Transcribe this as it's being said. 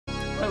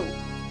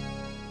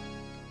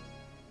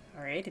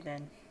Alrighty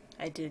then.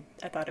 I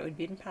thought it would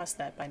be past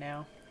that by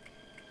now.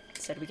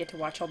 Instead we get to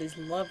watch all these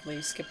lovely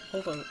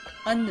unskippable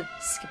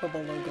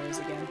logos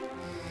again.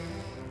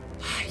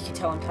 You can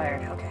tell I'm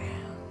tired, okay.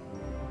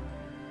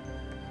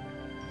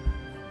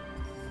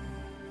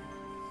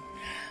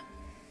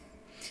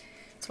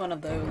 It's one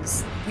of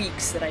those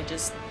weeks that I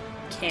just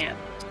can't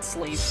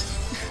sleep.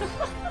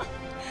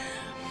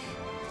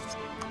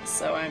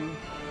 So I'm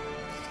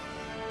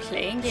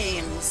playing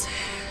games.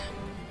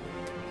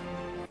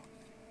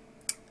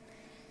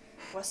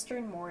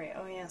 Western Moria.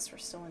 Oh yes, we're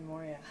still in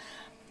Moria.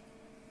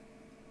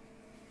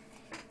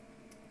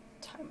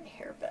 Tie my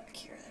hair back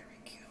here. There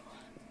we go.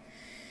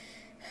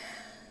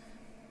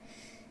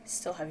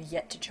 Still have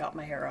yet to chop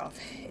my hair off.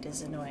 It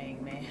is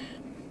annoying me.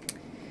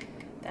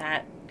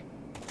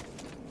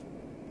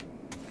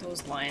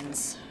 Those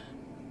lines.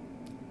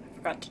 I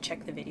forgot to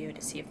check the video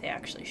to see if they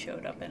actually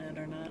showed up in it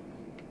or not.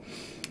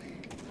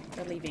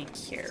 We're leaving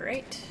here,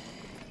 right?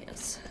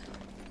 Yes.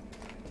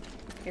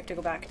 We have to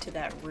go back to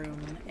that room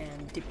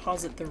and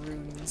deposit the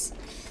runes.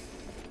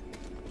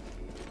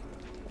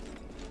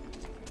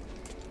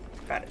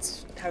 God,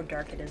 it's how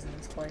dark it is in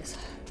this place.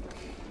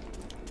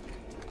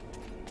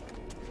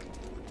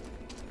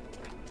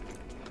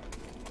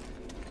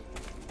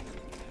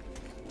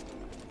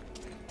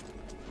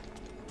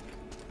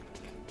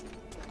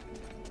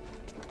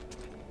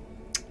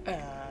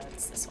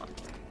 It's this one.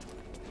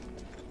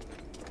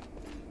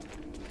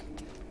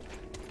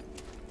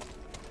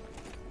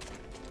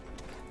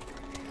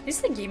 At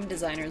least the game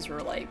designers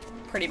were like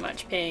pretty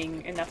much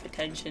paying enough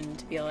attention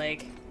to be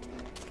like,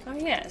 oh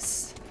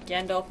yes,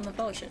 Gandalf and the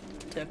Fellowship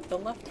took the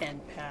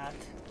left-hand path.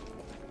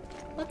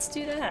 Let's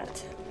do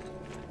that.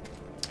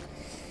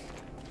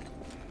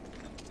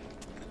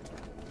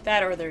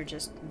 That or they're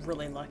just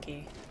really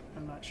lucky.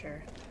 I'm not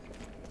sure.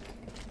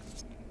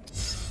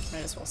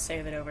 Might as well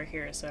save it over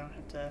here so I don't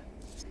have to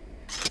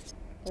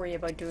worry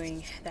about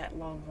doing that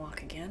long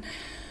walk again.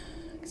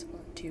 Because it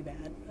wasn't too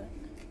bad, but...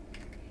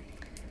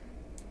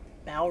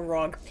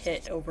 Balrog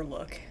Pit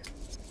Overlook.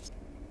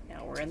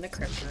 Now we're in the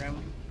crypt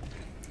room.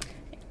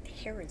 The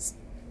hair is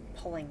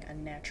pulling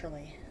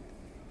unnaturally.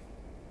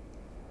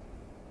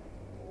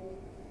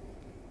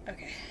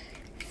 Okay.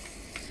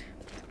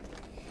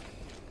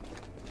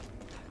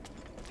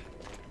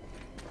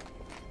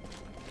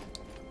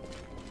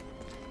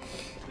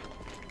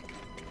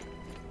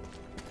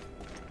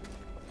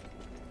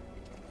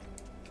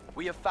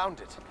 We have found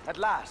it, at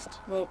last.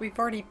 Well, we've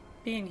already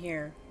been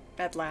here,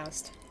 at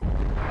last.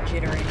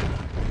 Jittery.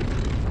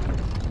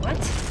 What?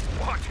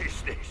 What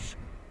is this?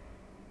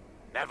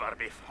 Never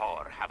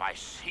before have I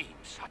seen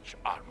such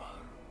armor.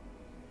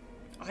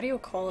 Audio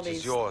quality It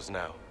is yours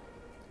now.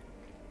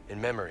 In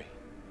memory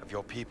of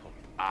your people.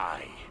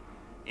 I,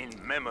 in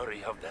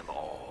memory of them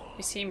all.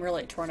 You seem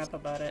really torn up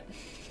about it.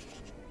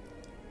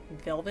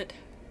 Velvet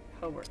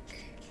Howork.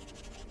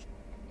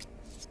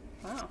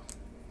 Wow.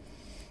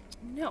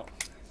 No.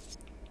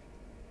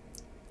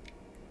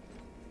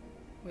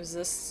 Was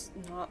this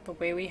not the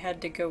way we had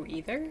to go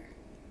either?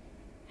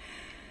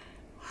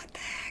 What the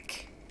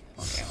heck?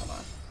 Okay, hold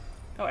on.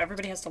 Oh,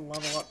 everybody has to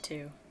level up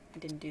too. I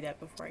didn't do that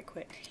before I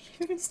quit.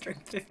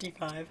 Strength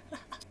 55.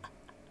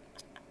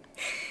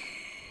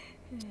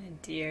 Oh,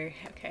 dear.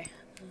 Okay.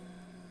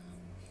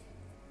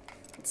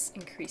 Let's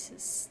increase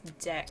his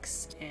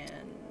dex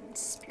and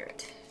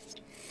spirit.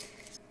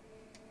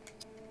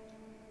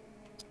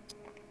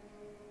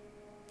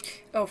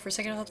 Oh, for a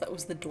second I thought that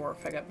was the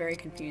dwarf. I got very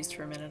confused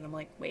for a minute. I'm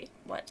like, wait,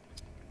 what?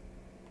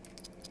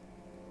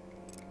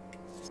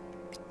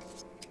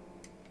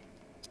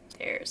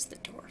 There's the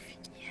dwarf.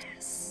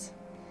 Yes.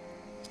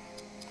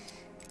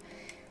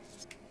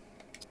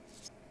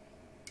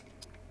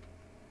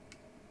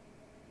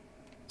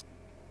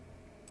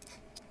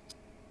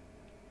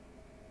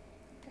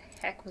 The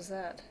heck was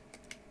that?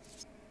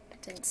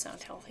 That didn't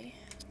sound healthy.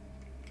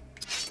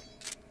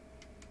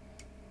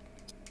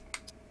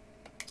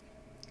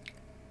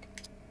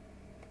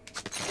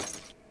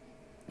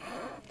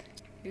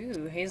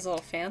 Ooh, he's all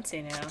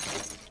fancy now.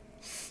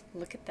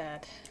 Look at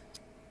that.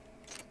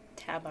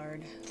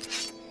 Tabard.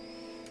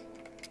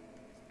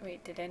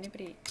 Wait, did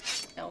anybody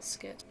else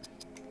get...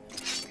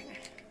 Okay.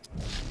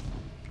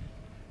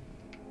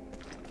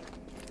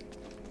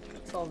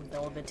 It's all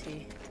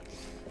velvety.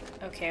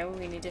 Okay, well,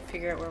 we need to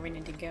figure out where we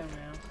need to go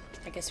now.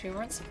 I guess we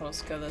weren't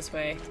supposed to go this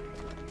way.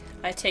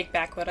 I take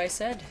back what I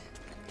said.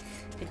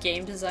 The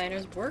game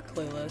designers were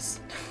clueless.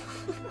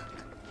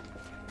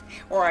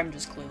 Or I'm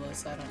just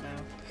clueless, I don't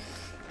know.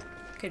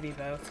 Could be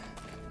both.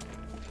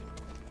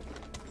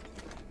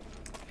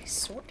 My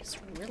sword is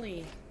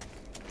really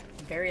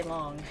very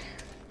long.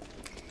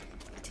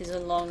 It is a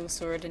long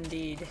sword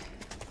indeed.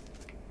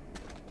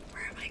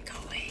 Where am I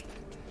going?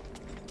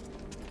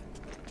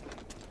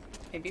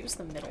 Maybe it was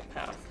the middle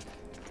path.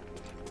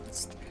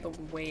 It's the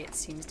way it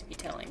seems to be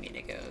telling me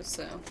to go,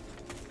 so...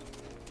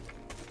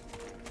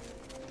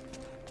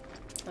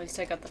 At least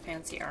I got the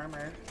fancy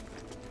armor.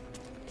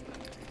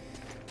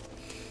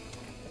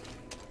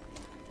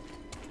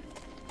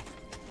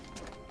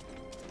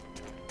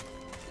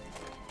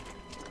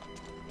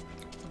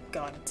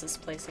 God, it's this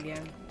place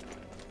again.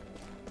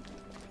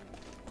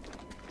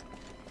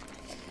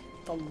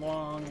 The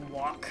long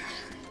walk.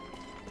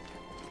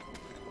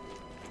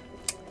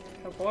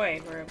 Oh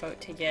boy, we're about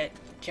to get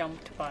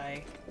jumped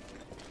by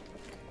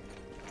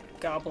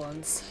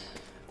goblins.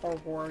 Or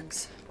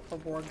wargs. Or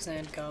wargs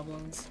and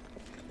goblins.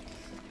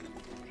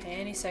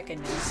 Any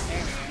second now.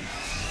 There we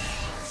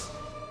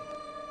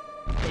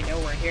go. They know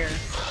we're here.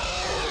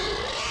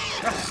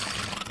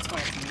 It's one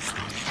of these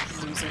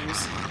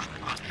losers.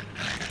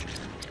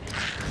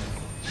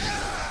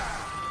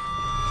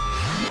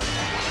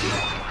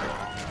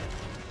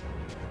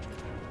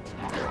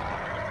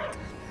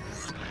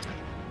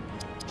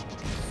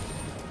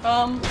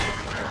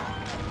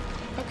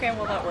 Okay,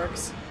 well that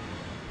works.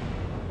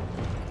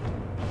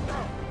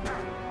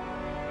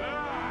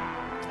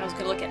 I was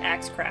gonna look at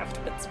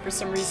Axecraft, but for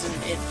some reason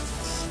it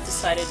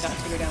decided not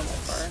to go down that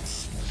far.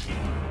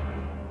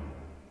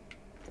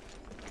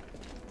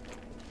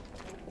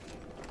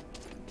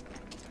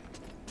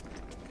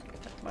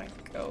 Where am I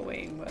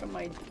going? What am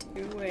I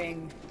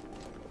doing?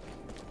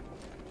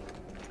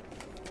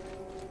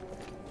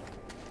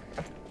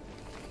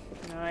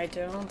 No, I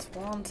don't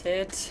want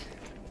it.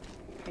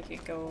 Make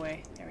it go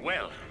away. There we go.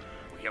 Well,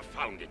 we have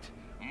found it.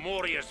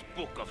 Moria's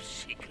Book of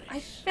Secrets. I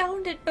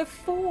found it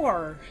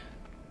before!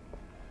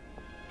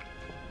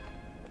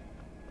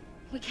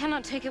 We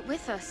cannot take it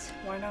with us.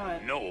 Why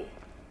not? No,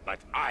 but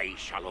I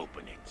shall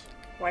open it.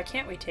 Why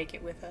can't we take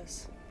it with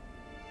us?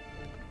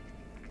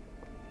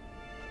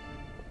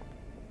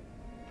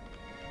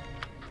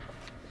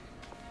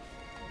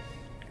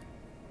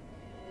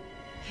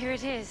 Here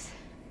it is.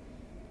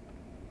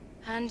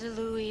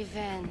 Andalouis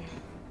Ven.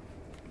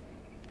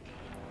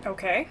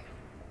 Okay.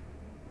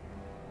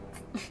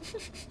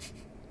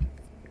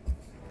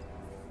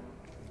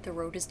 The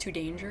road is too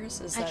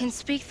dangerous? Is that... I can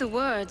speak the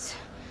words,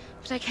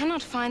 but I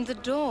cannot find the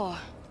door.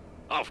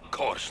 Of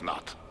course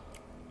not.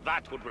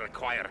 That would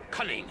require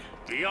cunning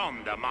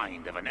beyond the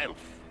mind of an elf.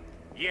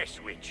 Yes,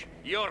 witch,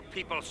 your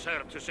people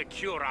serve to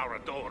secure our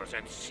doors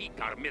and seek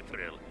our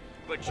mithril,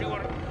 but you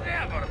are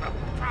never the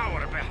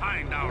power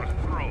behind our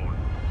throne.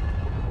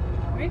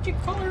 Why did you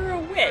call her a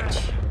witch?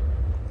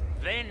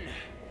 Then,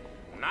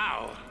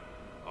 now,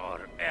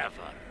 or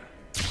ever.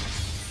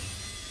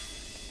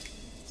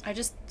 I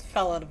just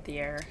fell out of the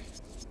air.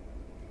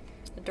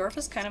 The dwarf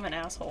is kind of an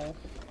asshole.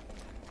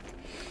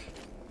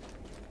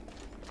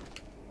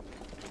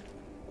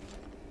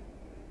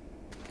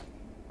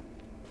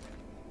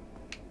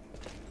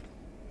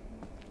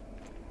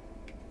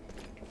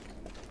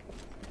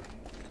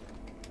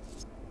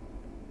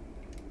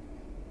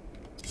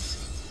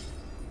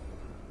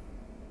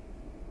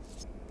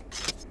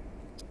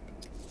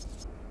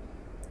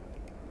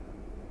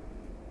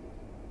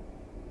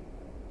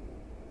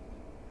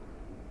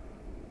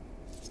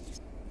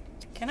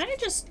 Can I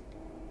just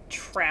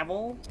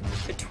travel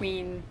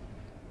between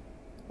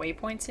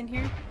waypoints in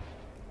here?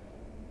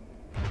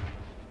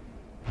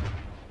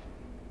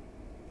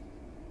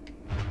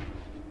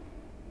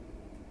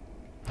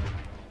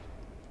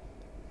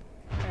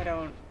 I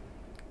don't...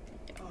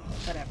 Oh,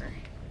 whatever.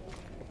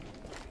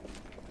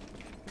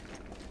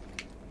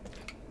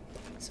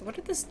 So what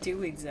did this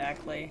do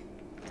exactly?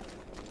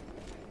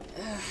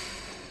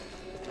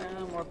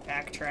 More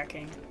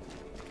backtracking.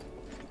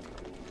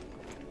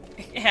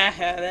 Yeah,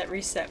 that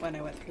reset when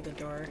I went through the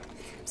door.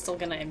 I'm still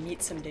gonna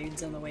meet some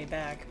dudes on the way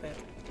back, but...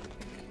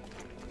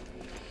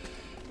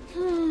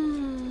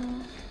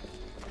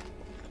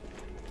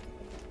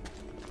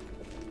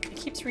 It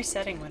keeps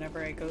resetting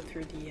whenever I go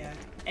through the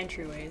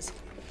entryways.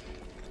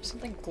 There's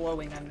something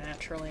glowing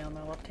unnaturally on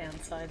the left-hand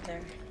side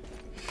there.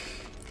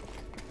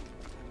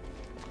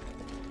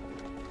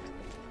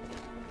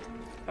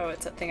 Oh,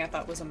 it's that thing I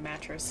thought was a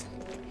mattress.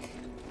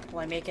 Will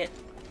I make it?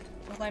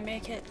 Will I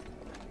make it?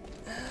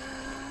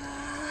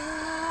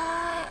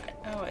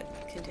 Oh, it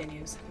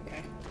continues.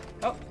 Okay.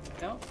 Oh,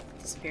 no.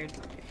 Disappeared.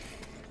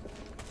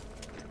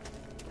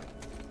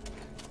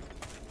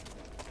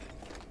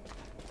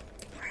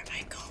 Where am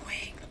I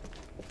going?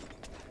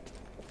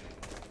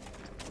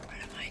 What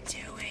am I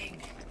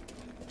doing?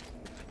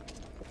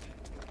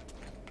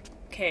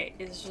 Okay,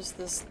 it's just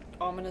this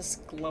ominous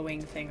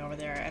glowing thing over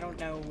there. I don't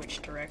know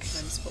which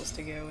direction I'm supposed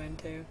to go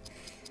into.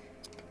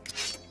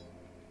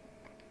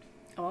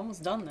 I'm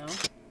almost done though.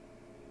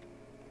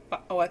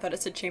 Oh, I thought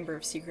it said Chamber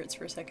of Secrets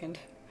for a second.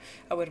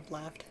 I would have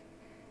laughed.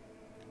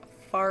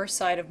 Far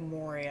side of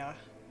Moria.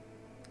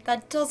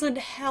 That doesn't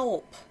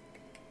help!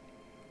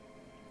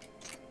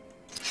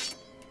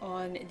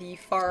 On the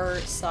far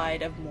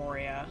side of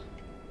Moria.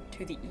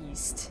 To the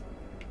east.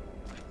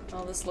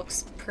 Well, this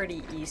looks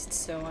pretty east,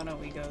 so why don't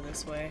we go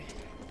this way?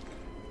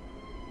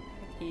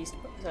 East,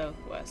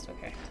 southwest,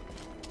 okay.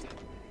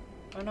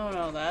 Oh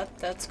no,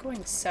 that's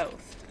going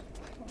south.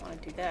 I don't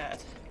want to do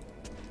that.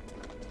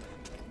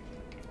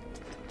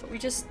 But we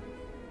just...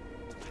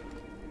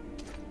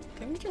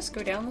 Didn't we just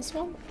go down this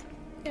one?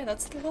 Yeah,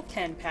 that's the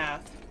left-hand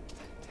path.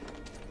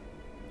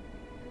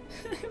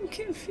 I'm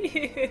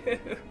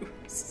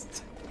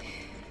confused.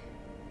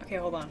 Okay,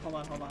 hold on.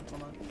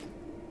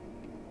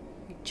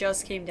 We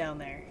just came down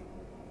there.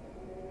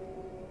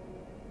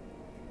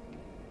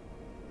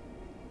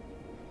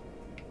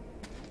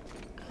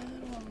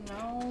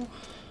 No.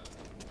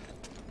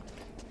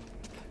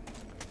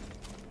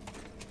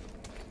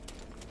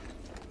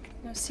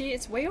 No, see,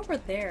 it's way over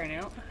there, and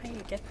I don't know how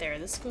you get there.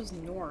 This goes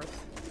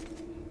north.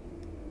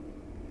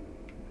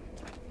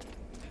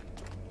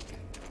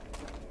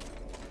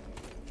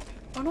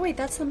 Oh no, wait,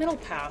 that's the middle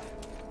path.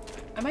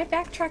 Am I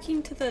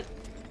backtracking to the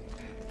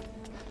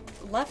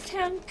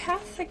left-hand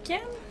path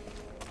again?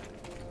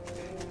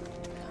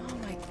 Oh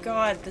my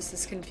god, this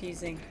is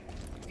confusing.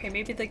 Okay,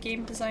 maybe the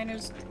game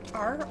designers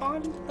are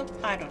on the...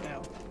 I don't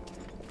know.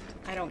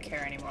 I don't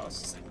care anymore.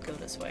 Let's just go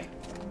this way.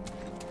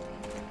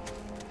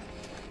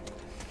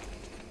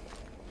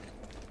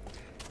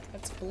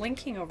 It's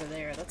blinking over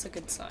there. That's a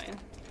good sign.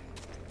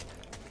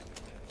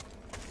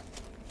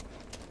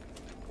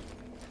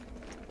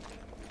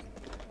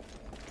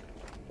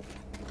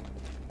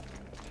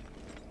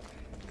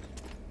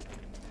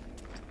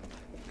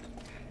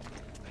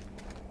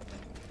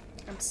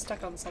 I'm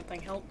stuck on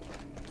something. Help.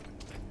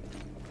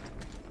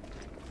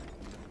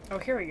 Oh,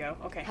 here we go.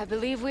 Okay. I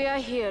believe we are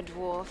here,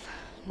 Dwarf.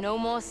 No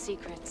more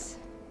secrets.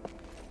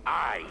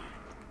 Aye.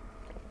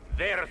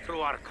 There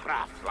through our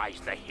craft lies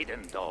the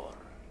hidden door.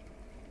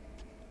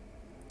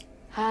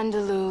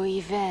 Andalou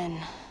even.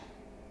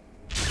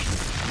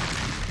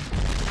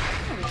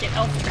 Oh, we get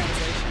elf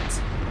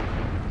translations.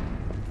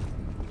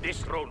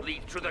 This road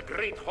leads through the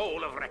great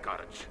hall of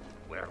records,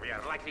 where we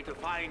are likely to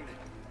find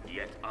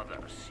yet other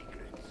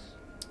secrets.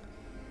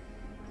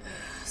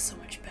 So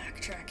much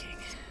backtracking.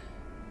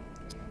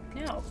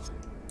 No.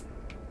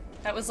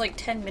 That was like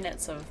 10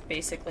 minutes of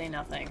basically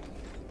nothing.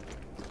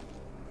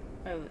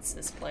 Oh, it's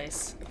this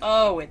place.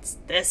 Oh, it's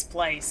this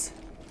place.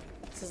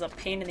 This is a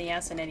pain in the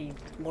ass in any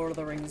Lord of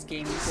the Rings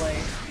game you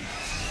play.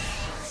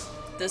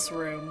 This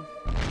room.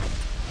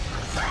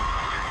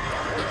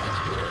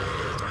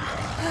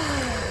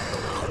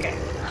 Okay.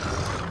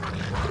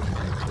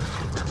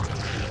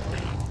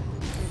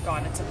 Oh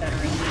god, it's a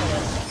veteran. Kill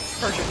it.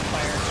 Persian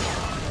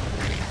fire.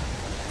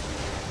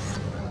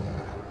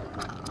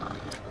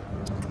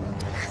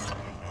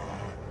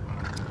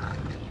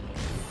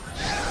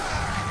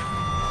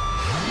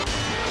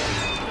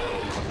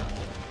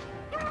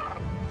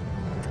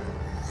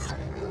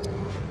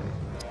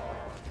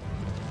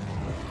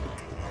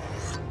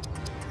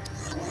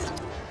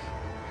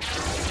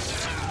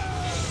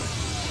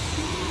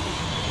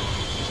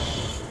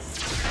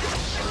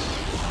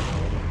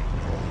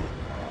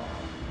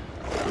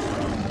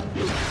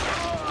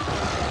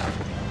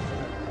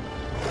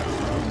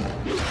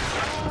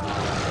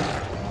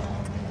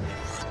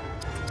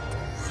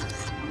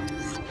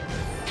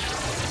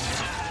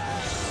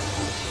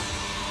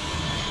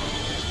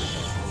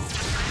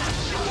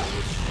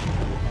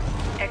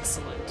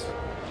 Excellent.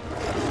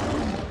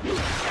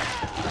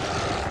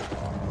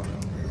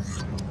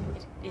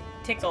 It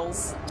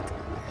tickles.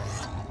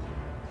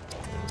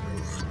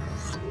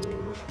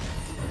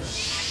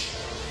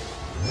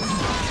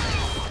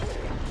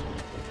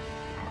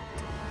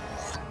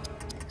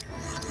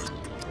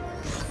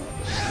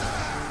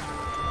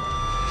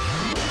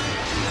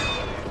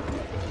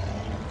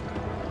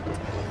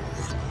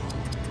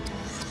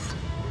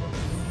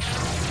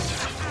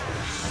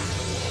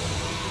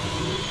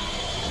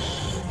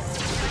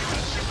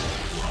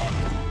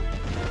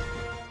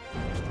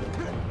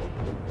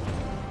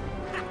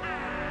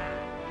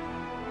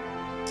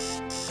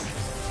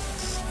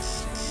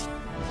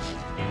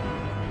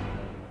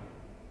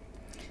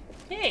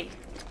 Hey!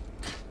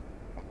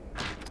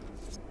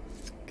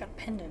 Got a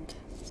pendant.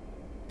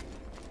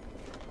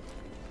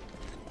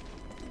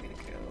 I'm gonna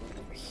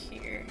go over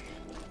here.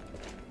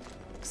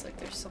 Looks like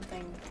there's something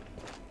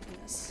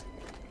in this.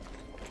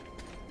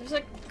 There's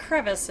a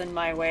crevice in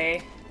my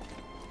way.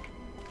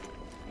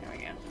 There we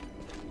go.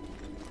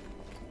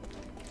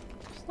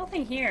 There's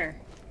nothing here.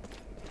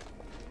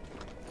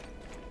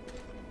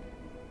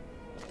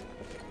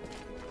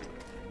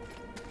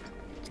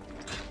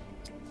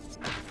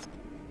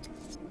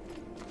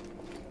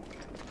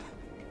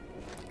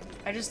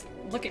 I just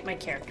look at my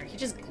character. He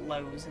just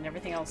glows, and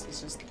everything else is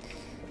just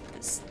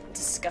this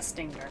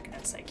disgusting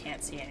darkness. I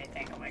can't see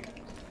anything. Oh my god.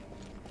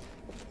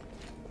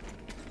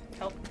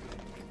 Help.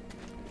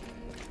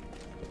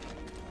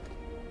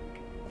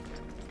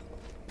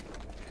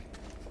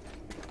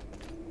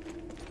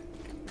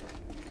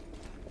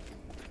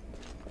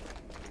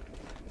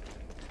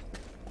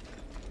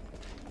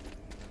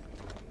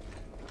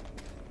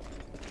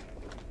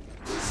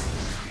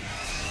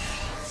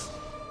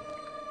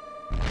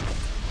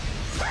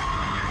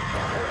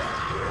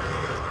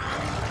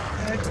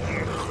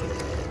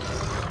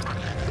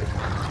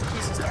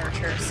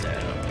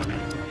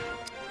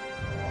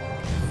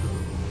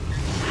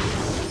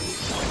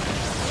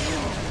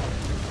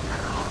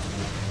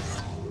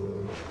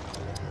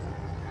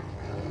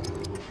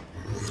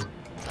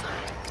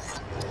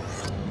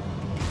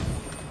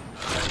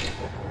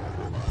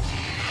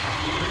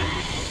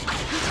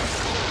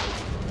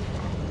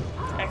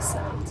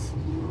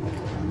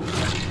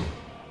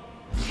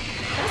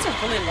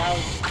 Really loud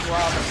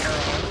throb of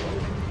arrow.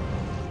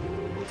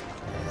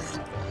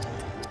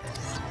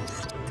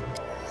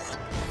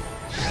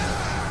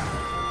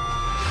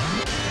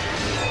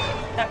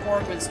 That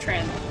orb was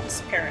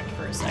transparent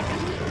for a second.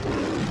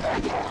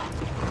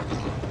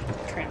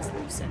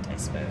 Translucent, I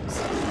suppose.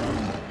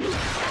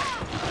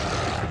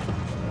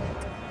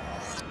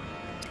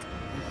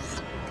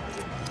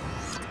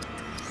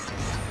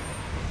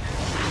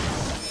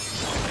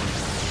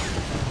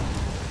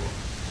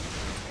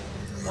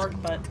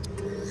 Orc butt.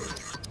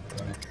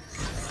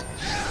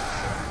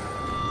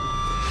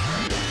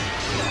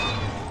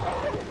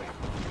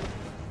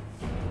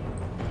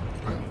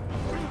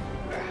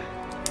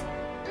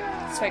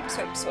 Swipe,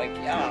 swipe, swipe.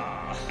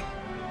 Yeah.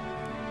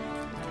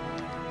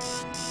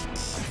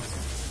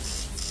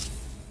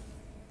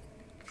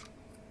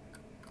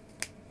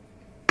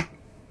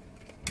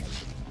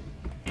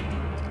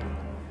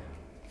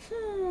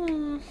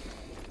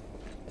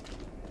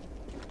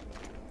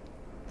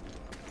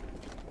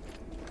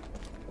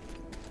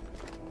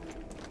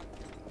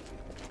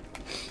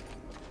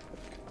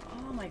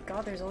 Oh my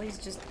god, there's all these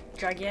just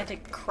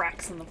gigantic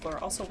cracks in the floor.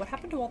 Also, what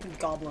happened to all the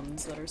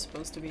goblins that are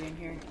supposed to be in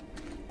here?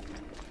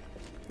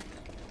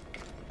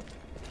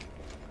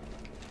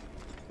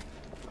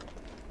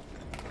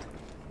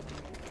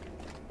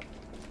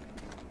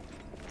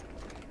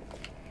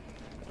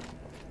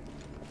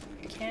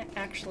 Can't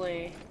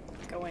actually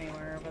go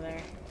anywhere over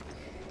there.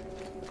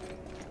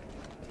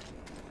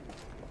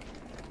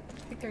 I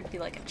think there'd be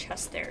like a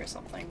chest there or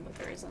something, but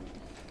there isn't.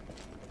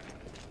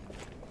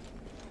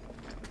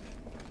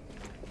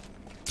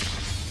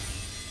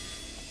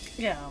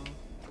 Yeah.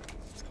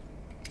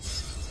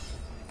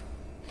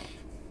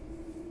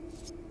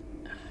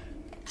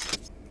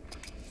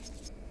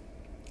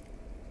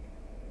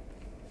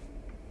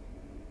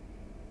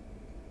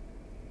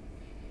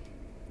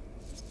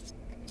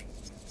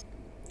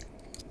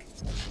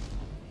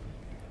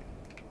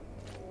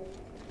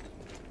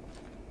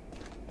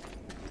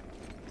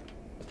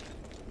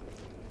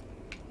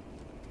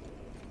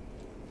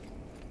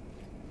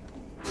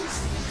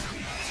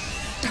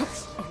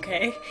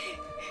 Okay.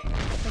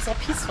 It was all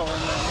peaceful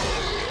and then...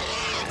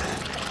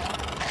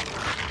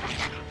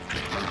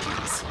 Oh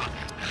jeez.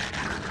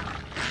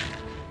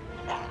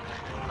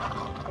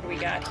 What do we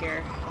got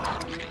here?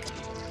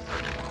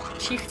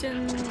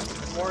 Chieftain,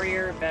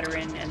 warrior,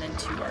 veteran, and then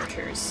 2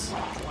 archers.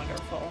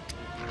 Wonderful.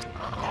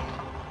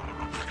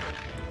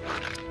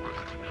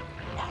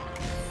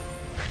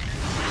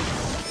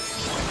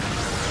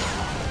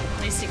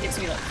 At least it gives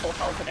me like full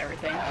health and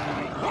everything.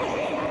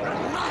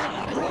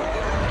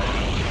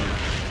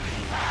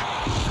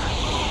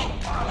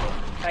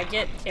 If I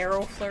get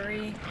arrow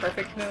flurry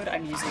perfect mode,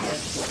 I'm using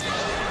it.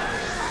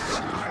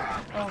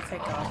 Oh,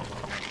 thank God.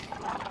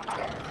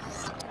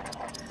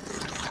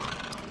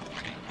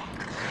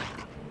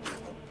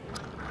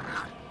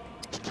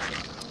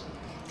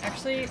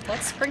 Actually,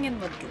 let's bring in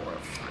the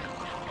dwarf.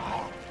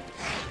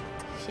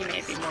 He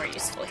may be more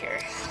useful here.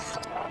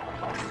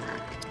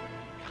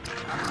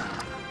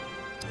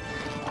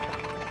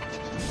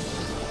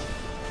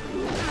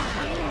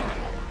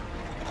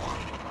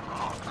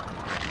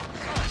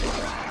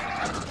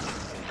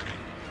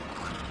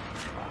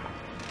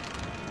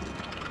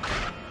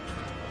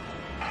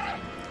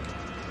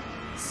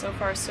 So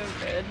far, so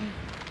good.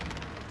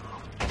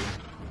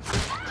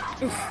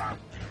 Oof.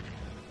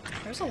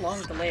 There's a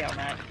long delay on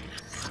that.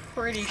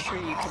 Pretty sure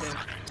you could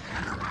have...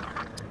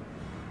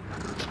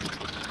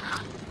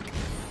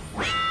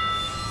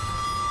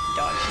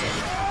 dodged it.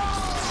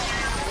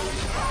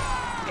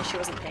 I guess she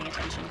wasn't paying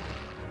attention.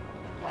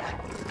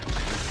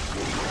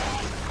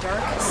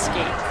 Dark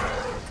Escape.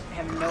 I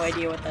have no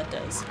idea what that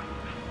does.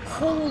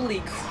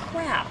 Holy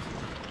crap!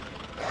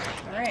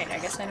 Alright, I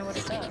guess I know what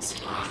it does.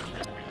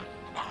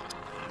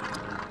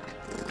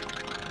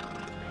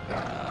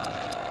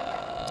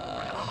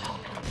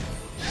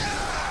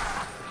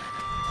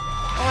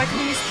 Oh, I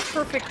can use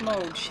perfect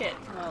mode. Shit.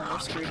 Oh, we're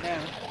screwed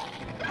now.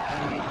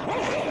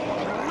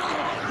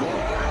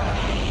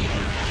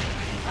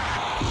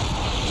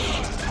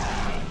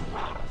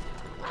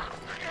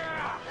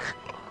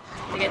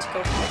 I get to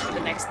go for the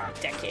next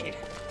decade.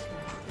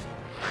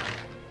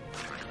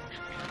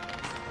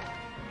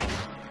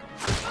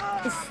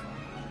 Oof.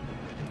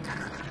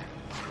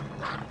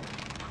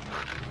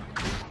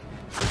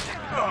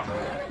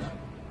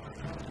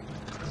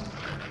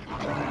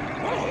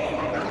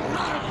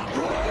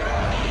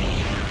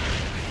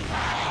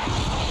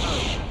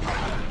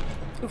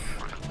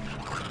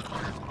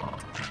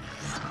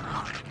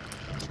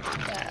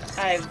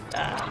 I've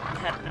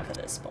had enough of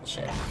this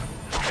bullshit.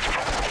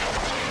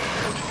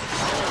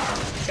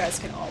 You guys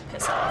can all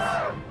piss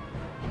off.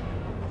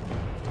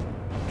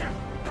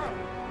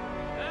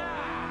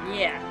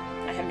 Yeah,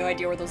 I have no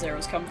idea where those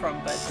arrows come from,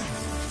 but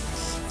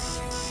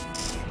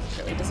it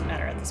really doesn't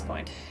matter at this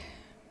point.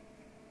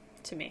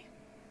 To me.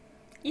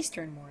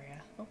 Eastern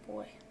Moria. Oh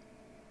boy.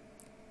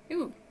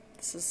 Ooh,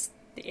 this is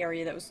the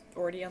area that was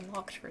already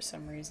unlocked for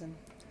some reason.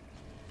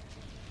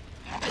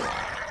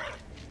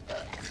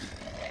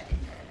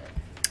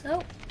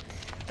 Oh,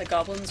 the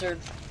goblins are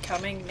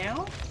coming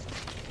now?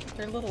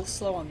 They're a little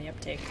slow on the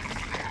uptake.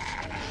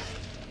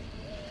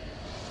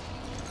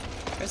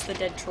 Where's the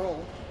dead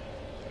troll?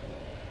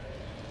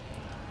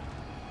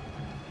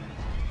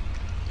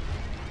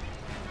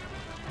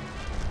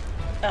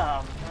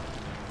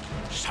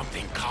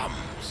 Something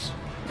comes.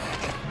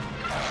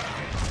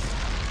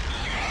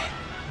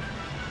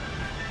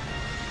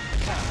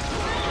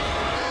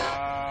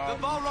 The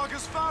Balrog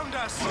has found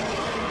us!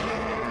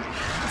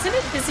 Isn't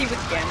it busy with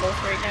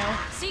Gandalf right now?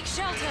 Seek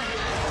shelter.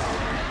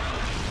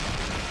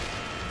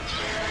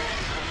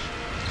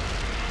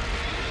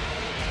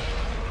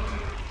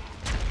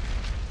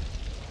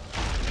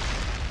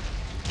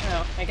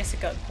 Oh, I guess it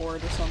got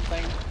bored or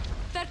something.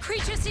 That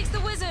creature seeks the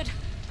wizard.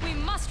 We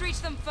must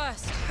reach them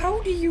first.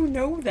 How do you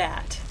know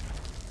that?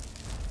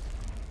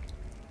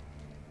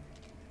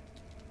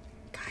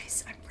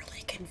 Guys, I'm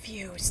really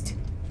confused.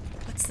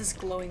 What's this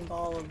glowing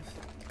ball of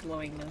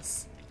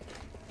glowingness?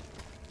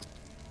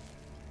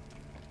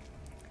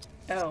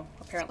 Oh,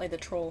 apparently the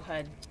troll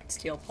had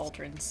steel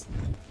pauldrons.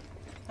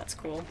 That's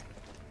cool.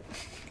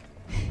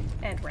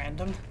 And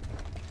random.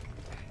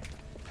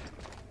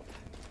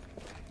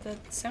 The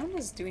sound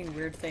is doing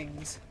weird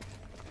things.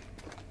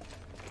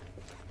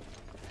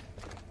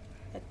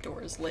 That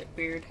door is lit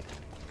weird.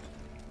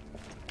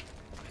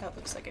 That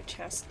looks like a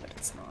chest, but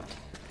it's not.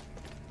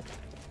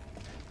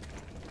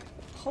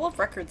 Hall of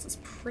Records is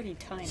pretty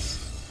tiny.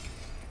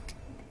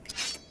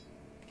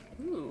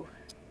 Ooh.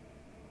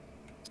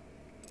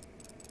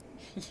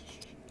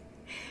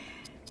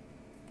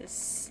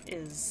 This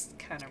is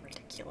kind of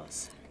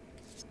ridiculous.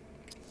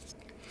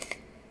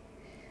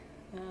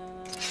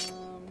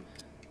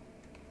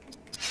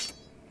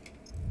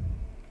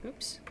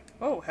 Oops.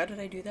 Oh, how did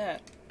I do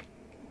that?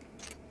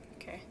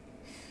 Okay.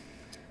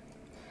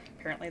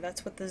 Apparently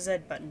that's what the Z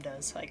button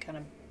does. I kind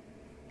of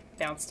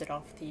bounced it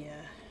off the,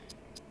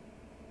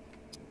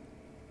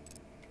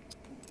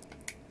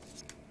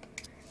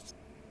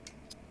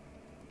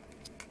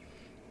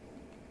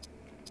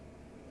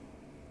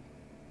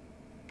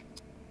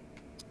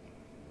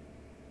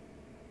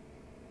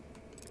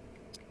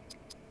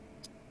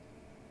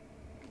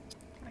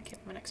 I give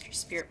him an extra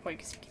spirit point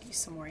because he can use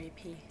some more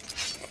AP.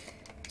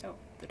 Oh,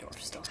 the dwarf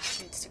still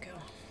needs to go.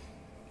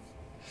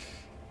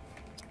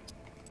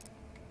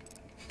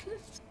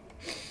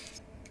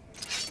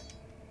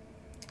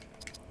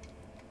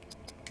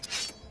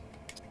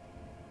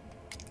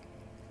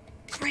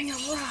 Ring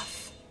of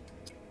Rough!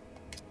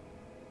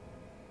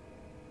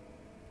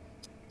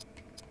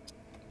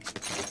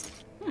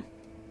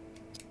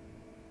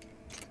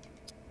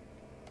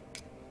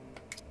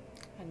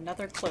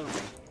 Another cloak.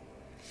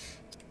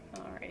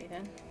 Alrighty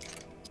then.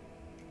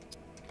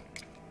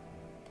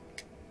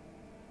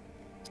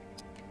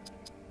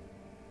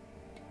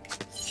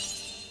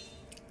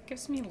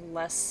 Gives me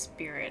less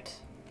spirit,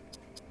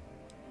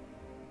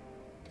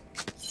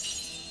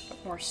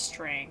 but more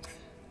strength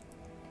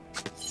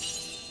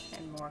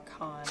and more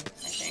con, I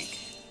think.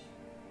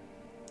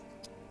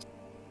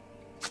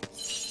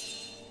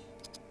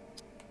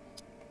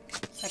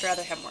 I'd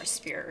rather have more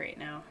spirit right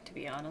now, to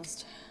be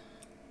honest.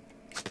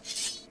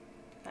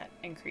 That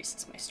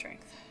increases my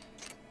strength.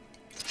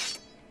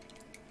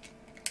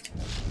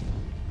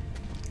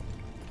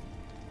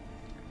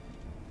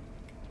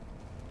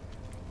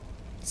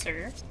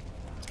 Sir?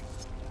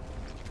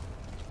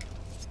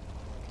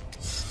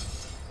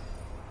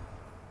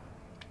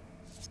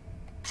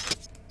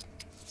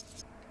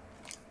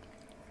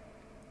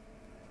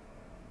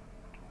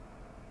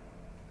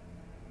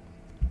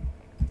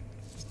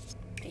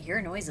 I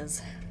hear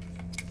noises.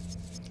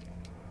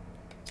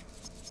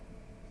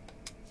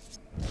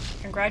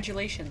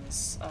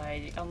 Congratulations,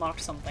 I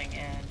unlocked something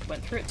and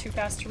went through it too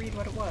fast to read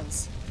what it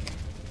was.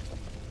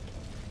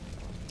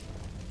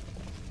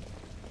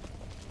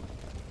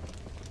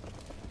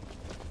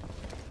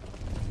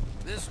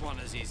 This one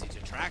is easy to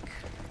track.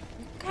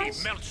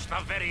 Guys, He melts the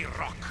very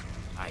rock.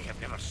 I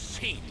have never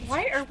seen.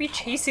 why are we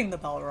chasing the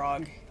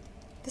Balrog?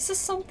 This is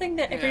something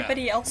that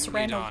everybody else you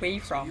ran lead on, away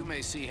so from. you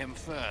may see him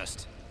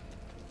first.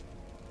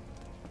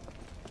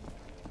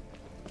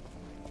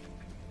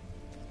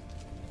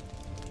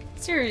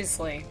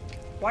 Seriously,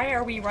 why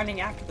are we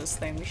running after this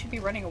thing? We should be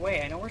running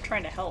away. I know we're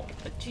trying to help,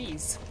 but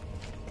jeez.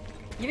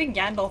 Even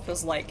Gandalf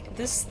is like,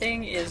 this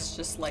thing is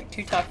just like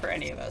too tough for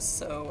any of us,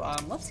 so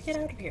let's get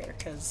out of here,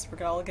 because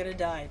we're all gonna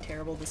die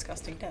terrible,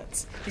 disgusting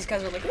deaths. These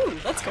guys are like, ooh,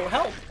 let's go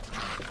help!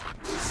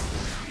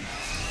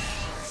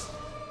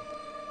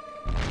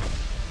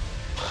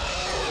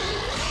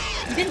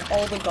 Even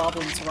all the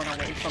goblins run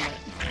away from it.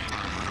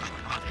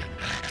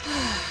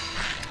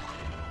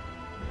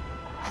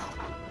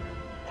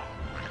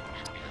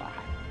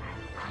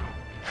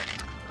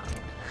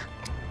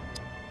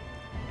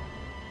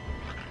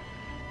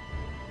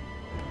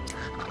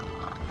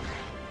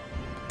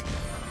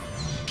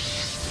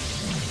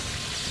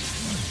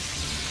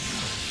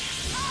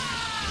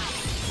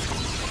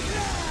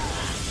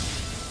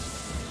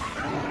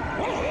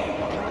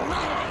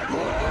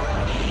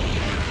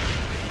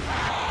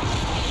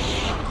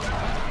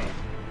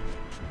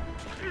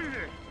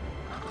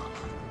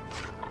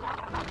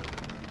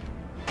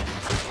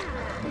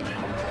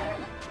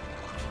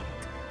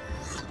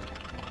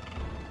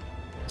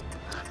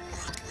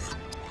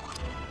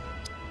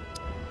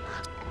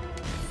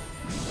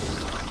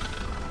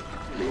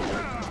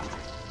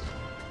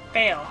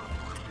 Fail.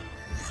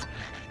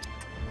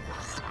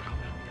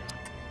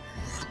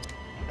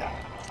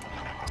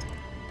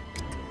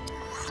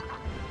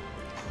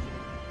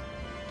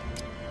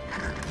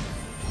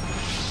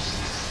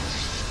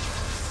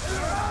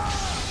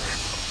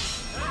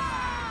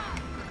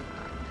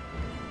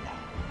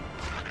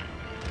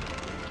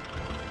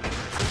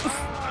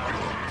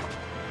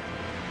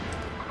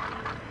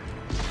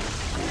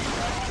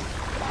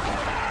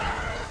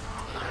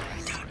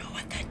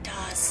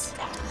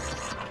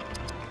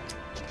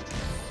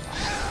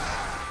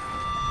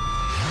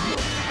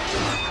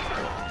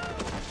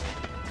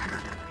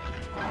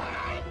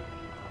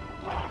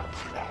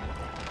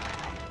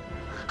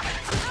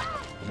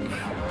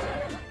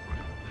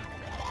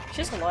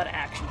 a lot of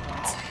action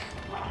points.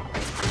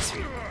 That's pretty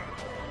sweet.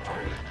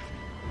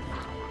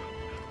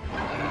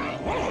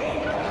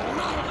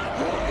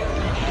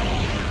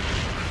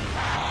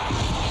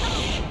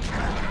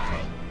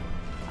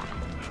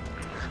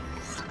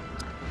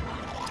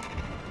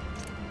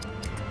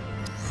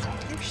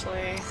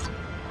 Actually,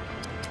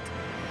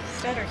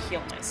 better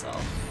heal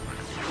myself.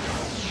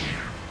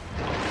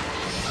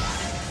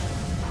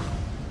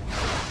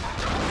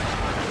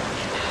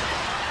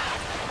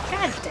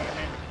 God damn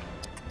it.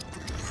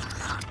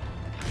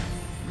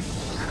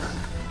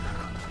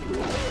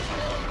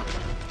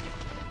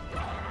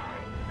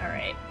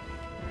 Alright.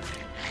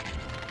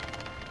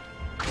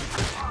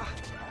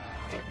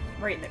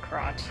 Right in the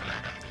crotch.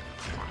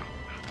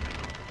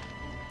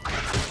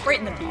 Right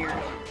in the beard.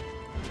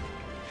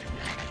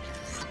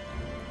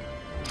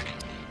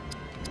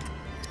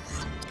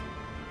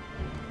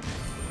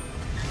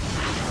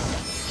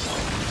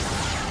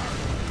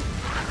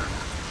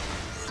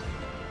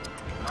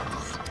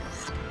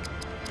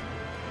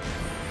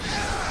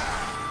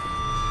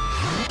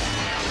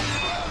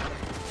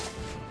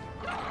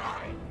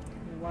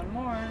 One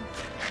more.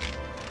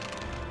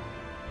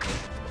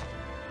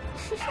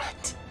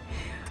 What?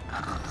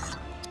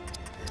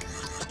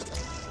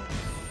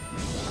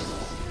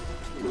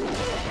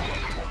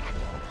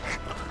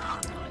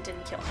 Oh, it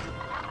didn't kill him.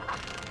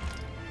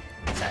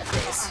 Sad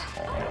face.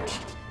 Ouch.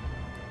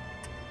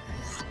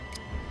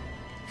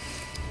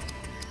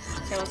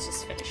 Okay, let's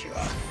just finish you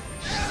off.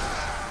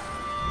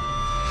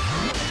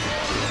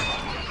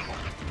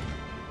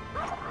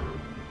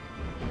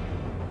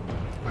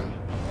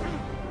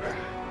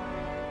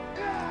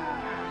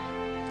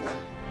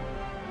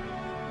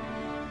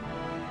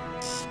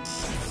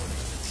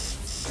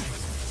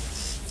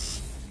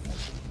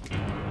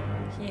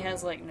 He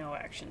has like no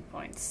action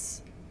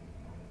points.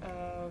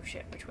 Oh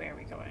shit, which way are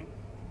we going?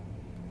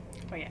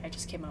 Oh yeah, I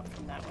just came up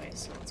from that way,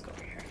 so let's go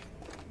over here.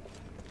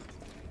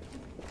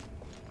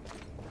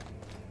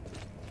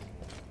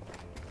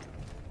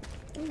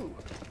 Ooh,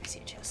 I see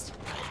a chest.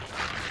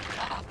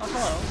 Oh,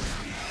 hello.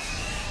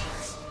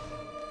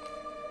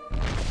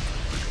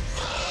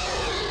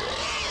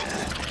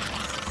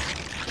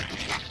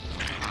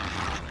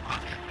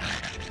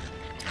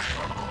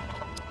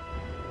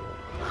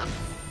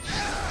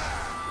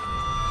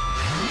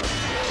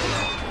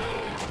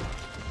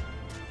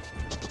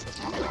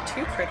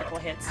 Two critical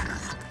hits.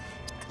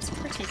 It's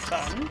pretty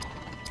fun.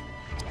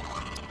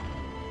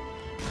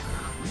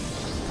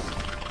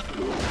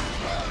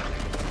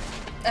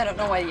 I don't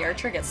know why the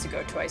archer gets to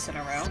go twice in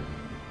a row.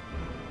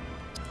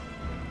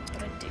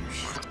 What a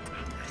douche.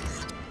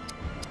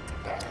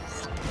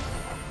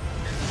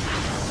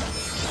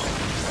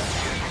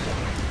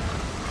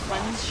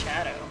 Cleanse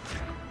Shadow.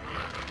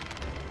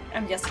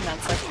 I'm guessing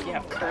that's like if you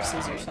have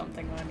curses or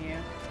something on you.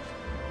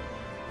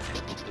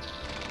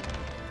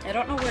 I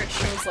don't know where it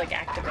shows like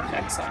active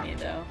effects on you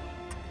though.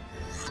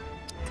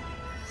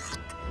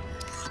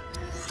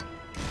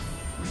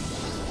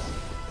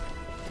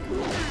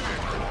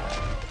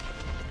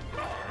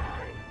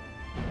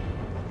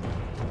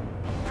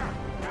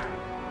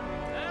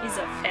 He's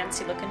a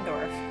fancy looking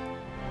dwarf.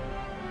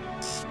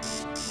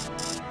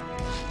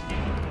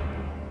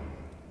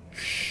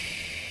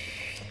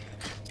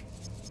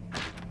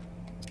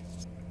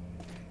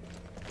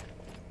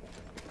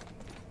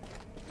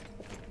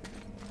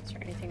 Is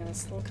there anything in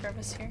this little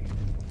crevice here?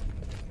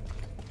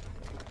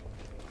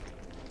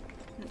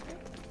 Okay.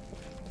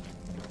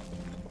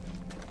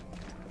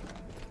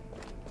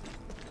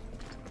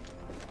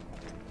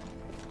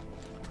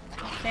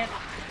 Can't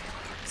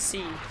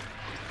see.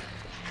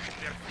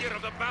 Their fear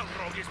of the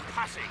Balrog is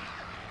passing.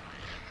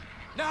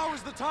 Now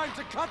is the time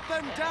to cut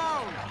them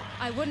down!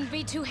 I wouldn't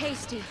be too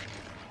hasty.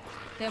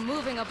 They're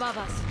moving above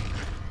us.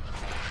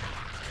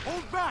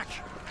 Hold back!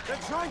 They're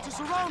trying to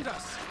surround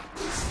us!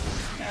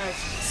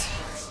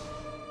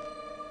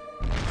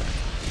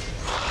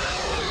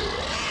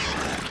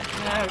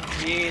 Oh,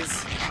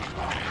 jeez.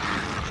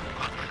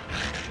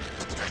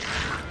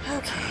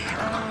 Oh,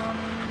 jeez.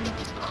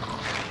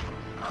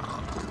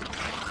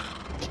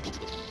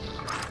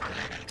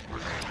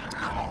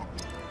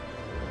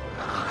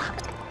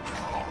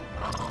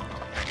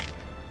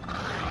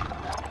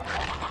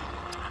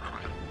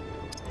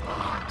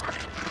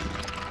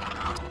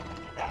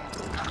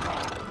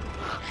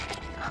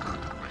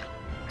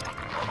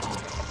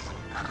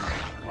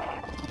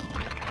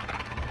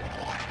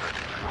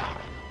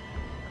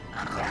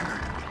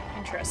 Okay,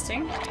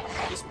 interesting.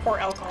 Just pour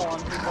alcohol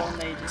on people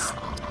and they just...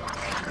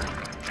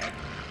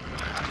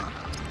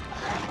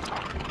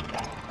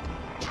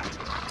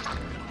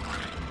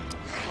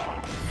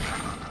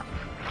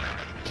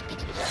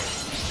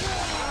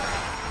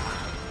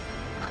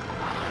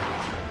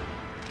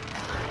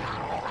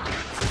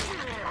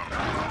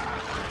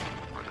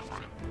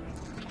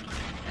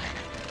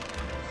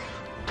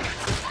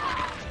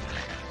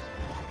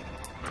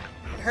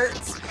 It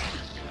hurts.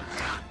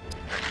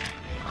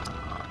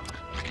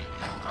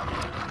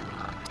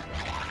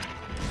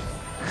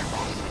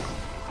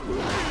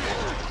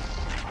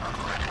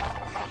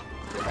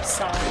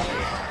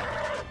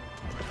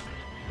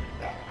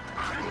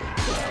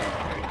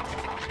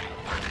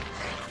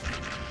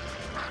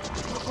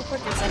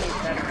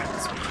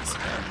 these witches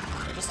here?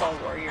 They're just all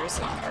warriors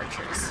and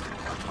archers.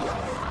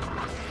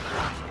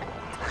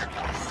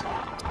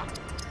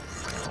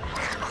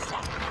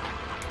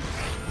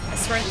 I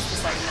swear this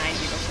was like 90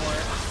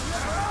 before.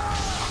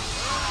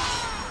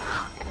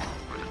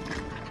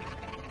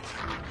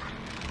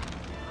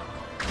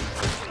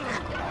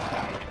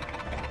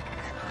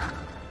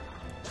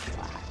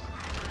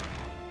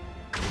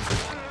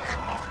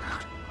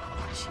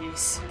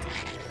 Jeez.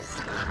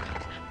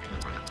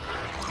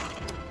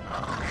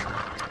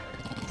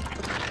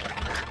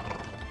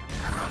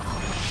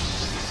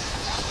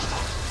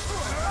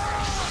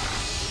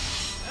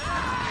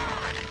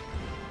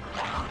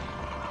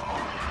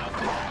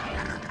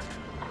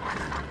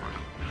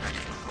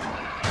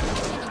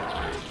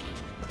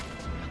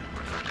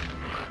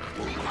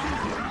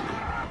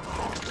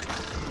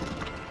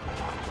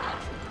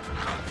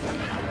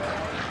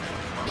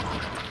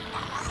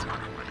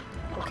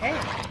 Okay.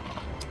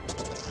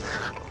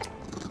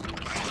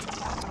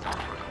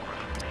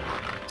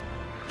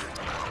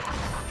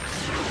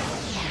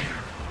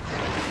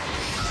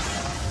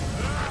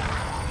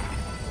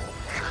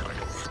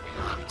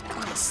 I'm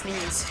gonna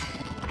sneeze.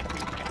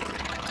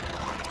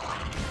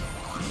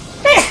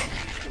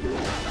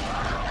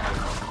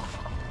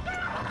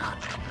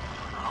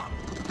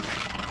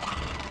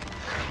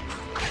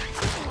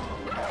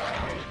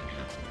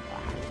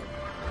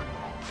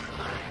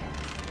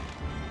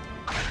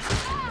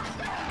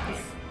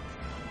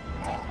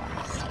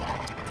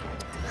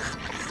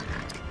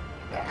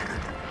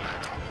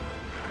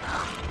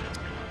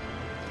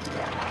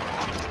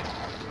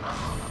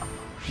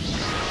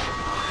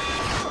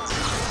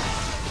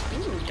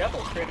 Ooh, double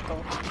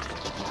critical.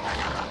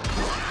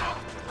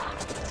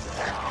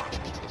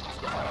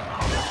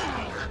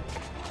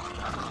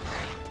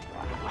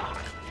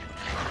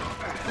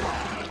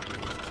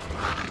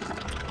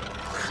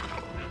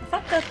 I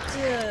thought that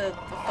the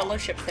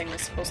fellowship thing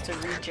was supposed to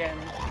regen.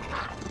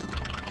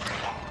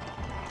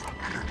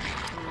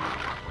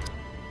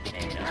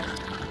 Maybe not.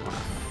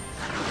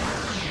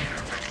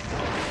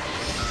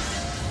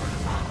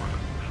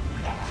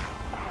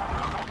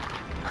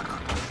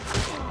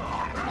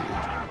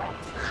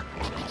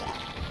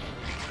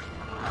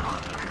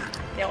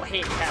 They all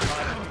hate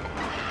Catbot.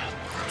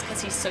 It's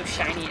because he's so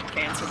shiny and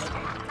fancy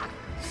looking.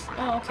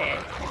 Oh, okay.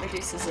 It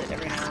reduces it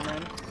every now and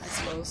then, I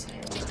suppose.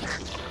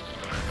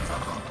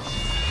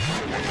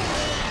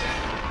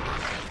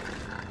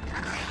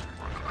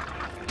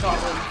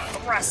 Goblin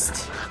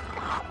thrust.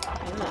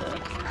 Ugh.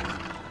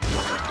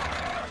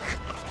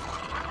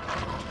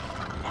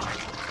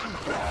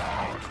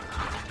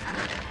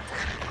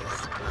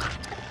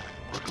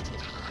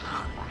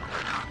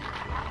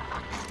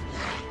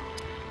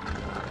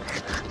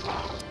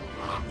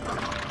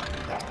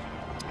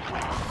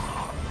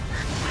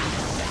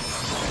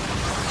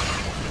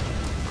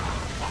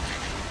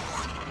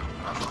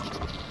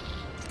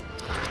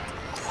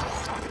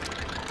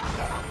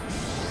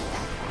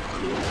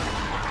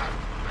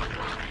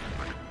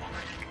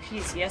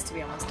 Jeez, he has to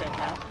be almost dead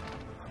now.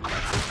 I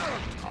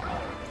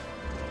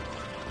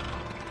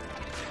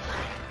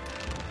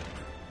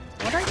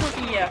wonder how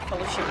the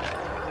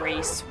Fellowship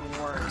race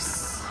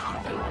works.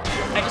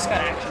 I just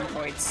got action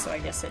points, so I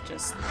guess it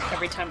just,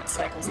 every time it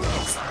cycles it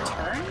takes a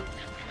turn?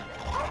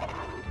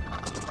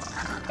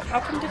 But how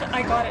come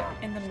I got it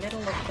in the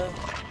middle of the...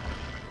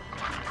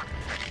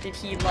 Did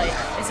he, like,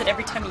 is it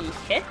every time he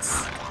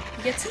hits,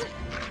 he gets it?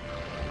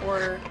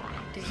 Or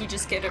did he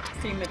just get it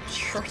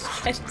prematurely?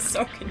 I'm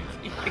so confused.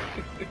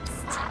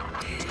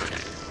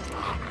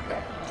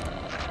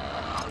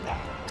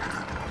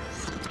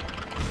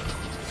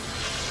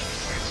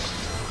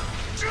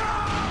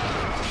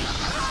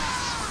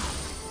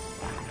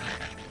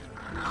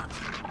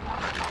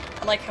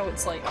 I like how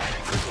it's like,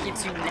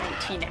 gives you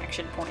 19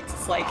 action points.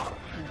 It's like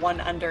one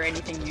under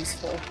anything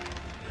useful.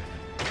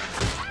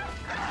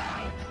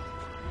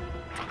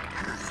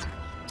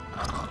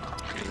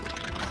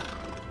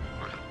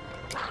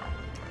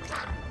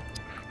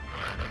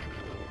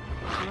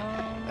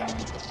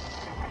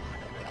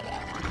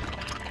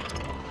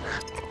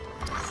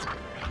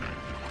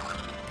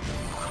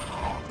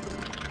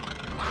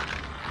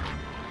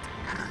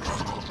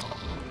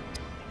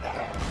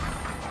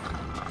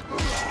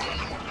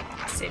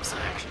 Save some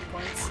action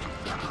points.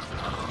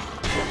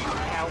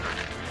 Ow.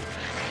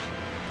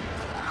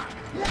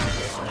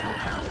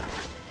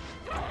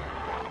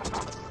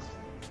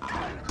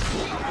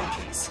 Oh,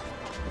 jeez.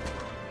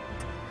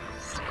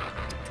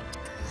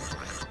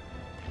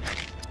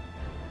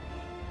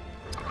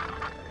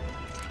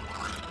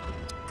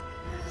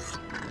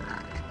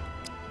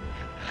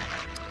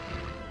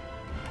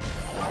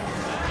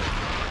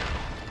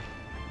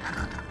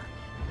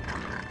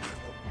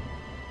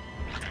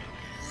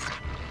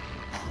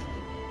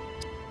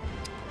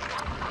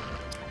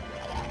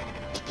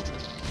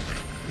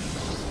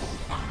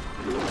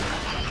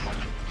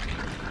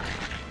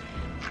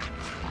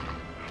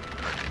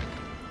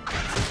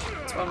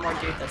 One more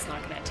dude that's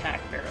not going to attack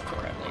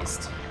Bearathor, at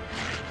least.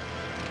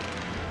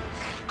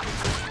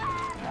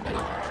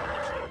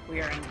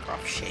 We are in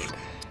rough shape.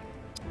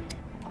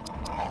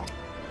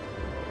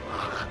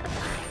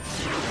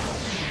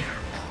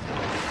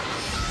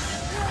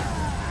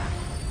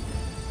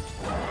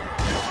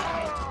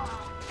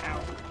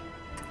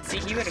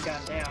 he would have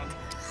gone down.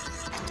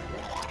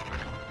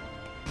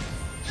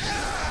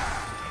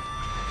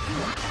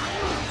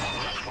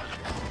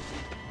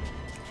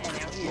 And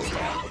now he is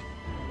down.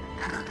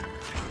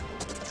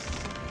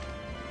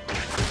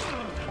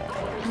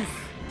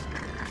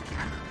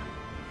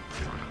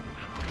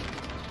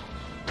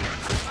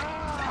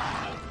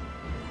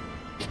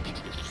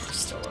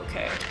 Still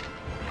okay.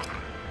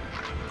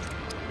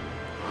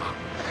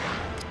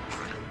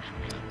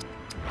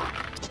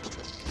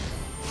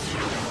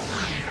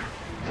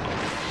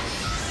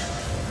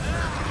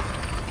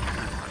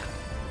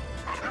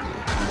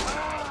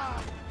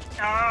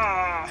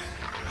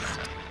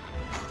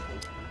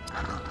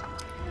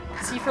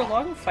 See, for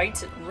long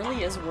fights, it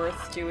really is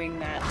worth doing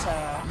that,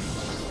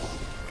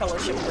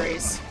 Fellowship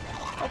Grace.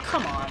 Oh,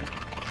 come on.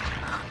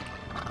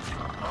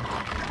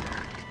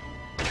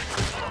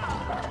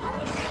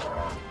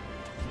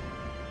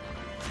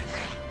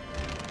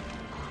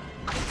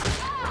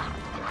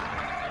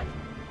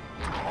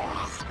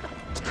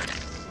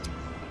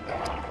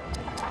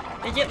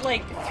 They get,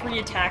 like, 3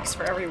 attacks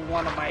for every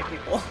one of my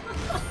people.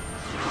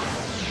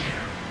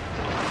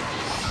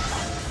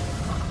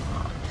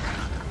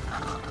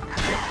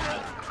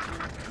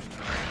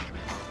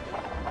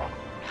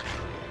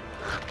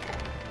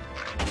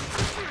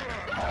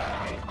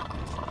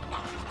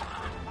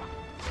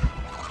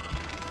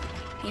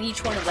 And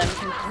each one of them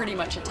can pretty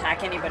much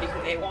attack anybody who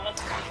they want,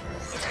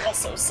 which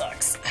also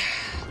sucks.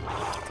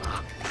 Oh,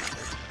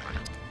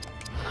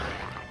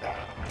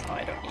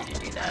 I don't need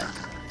to do that.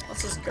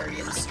 Let's just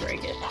Guardian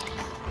Strike it.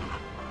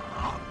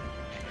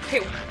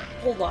 Okay,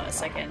 hold on a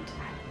second.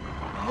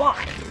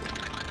 Why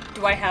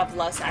do I have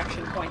less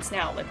action points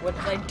now? Like, what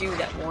did I do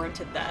that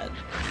warranted that?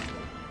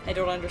 I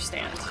don't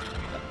understand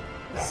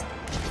what's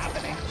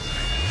happening.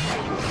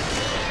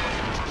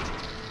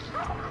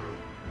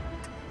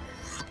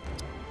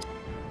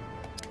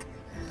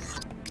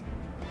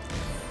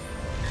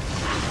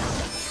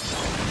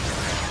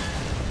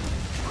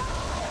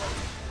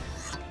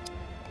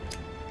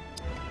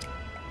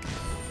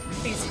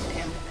 Please hit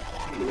him.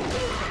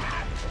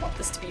 I want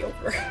this to be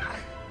over.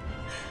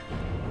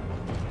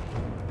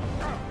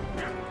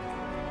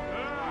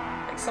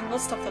 Like, some of the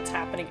stuff that's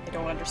happening, I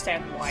don't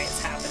understand why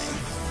it's happening.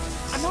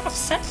 I'm not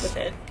upset with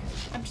it.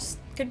 I'm just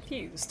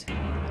confused.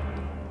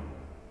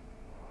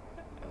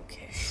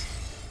 Okay.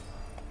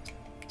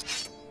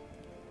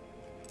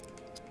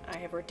 I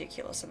have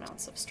ridiculous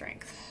amounts of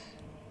strength.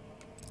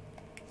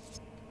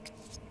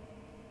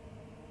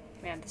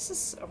 Man, this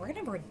is... we're gonna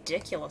have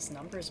ridiculous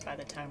numbers by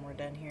the time we're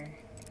done here.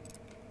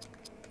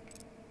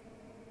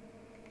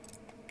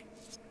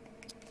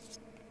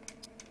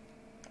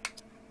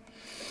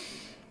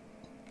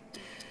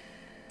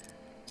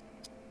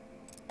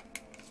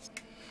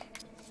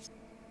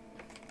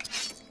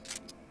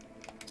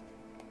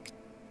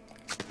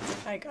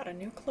 I got a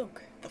new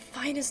cloak. The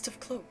finest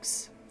of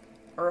cloaks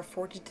are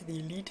afforded to the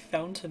elite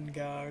fountain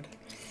guard.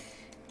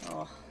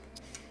 Oh.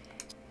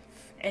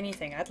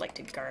 Anything, I'd like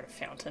to guard a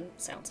fountain.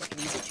 Sounds like an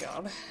easy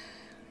job. I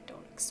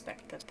don't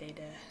expect that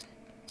they'd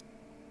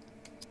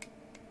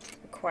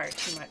require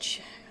too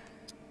much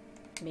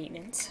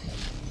maintenance.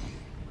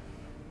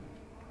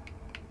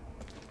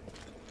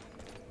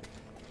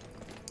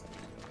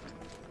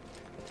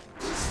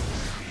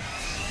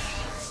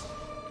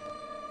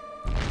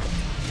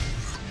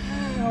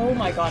 Oh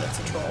my god, it's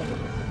a troll.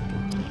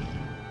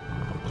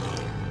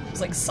 I was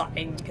like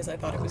sighing because I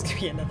thought it was gonna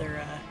be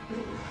another,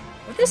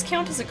 would this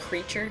count as a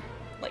creature?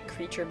 Like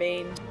creature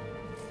bane?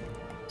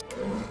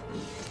 You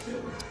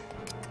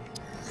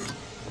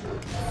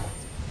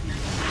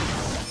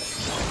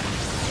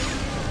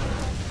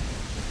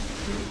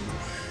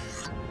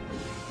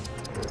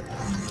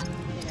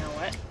know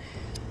what?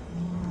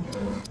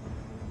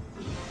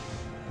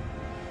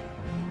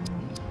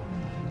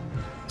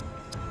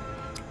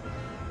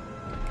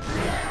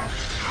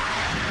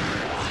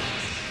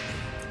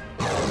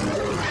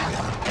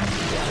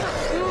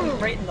 Ooh,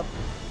 right in the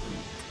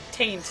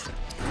taint.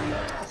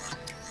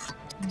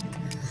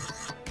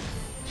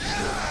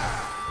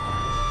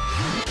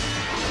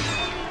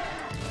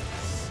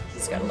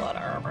 He's got a lot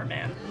of armor,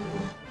 man.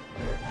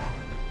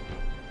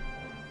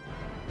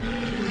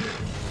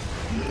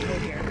 Oh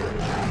dear.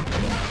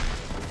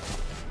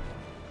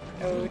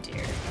 Oh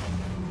dear.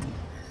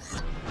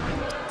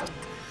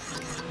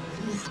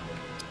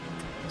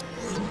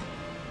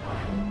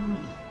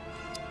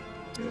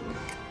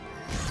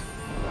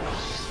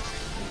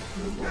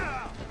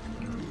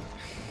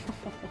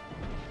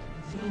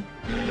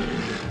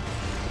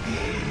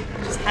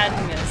 Just had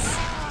to miss.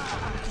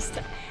 Just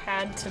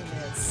had to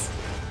miss.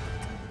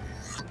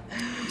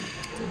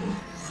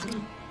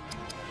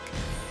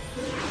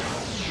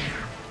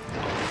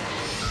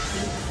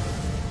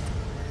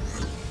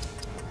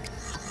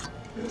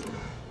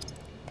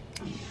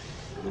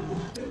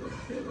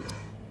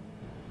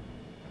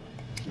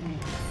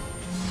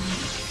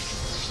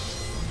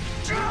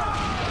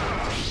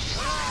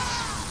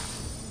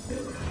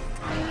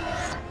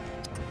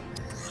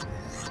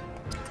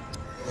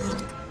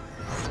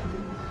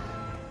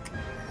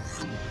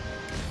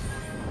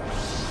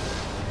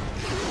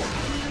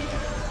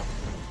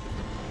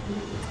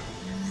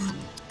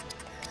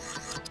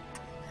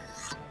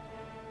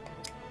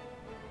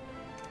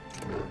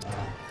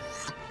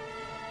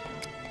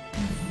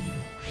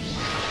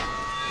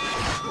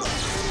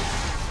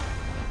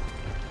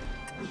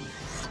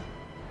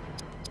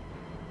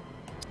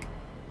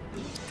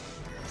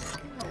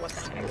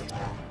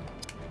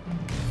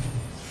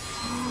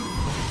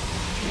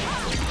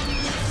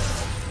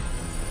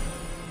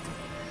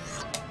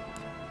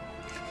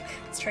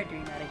 try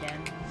doing that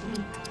again.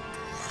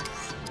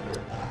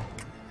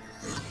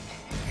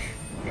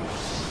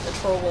 The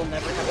troll will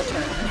never have a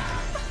turn.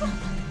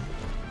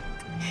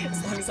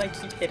 As long as I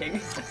keep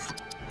hitting.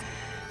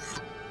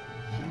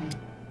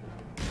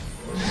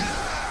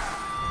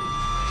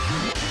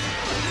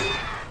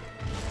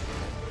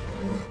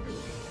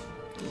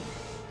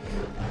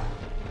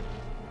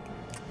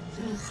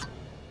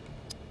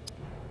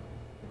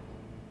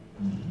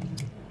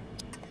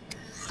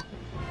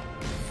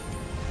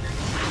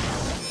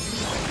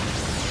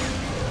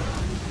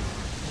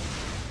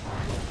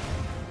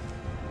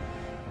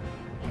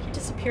 He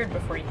disappeared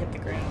before he hit the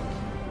ground.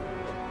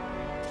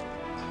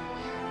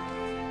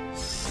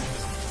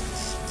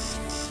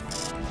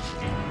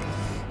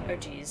 Oh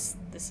geez,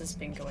 this has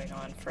been going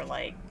on for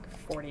like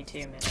 42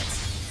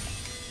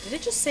 minutes. Did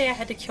it just say I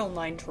had to kill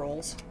 9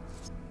 trolls?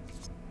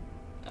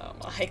 Oh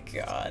my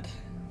god.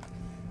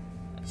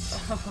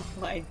 Oh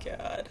my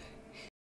god.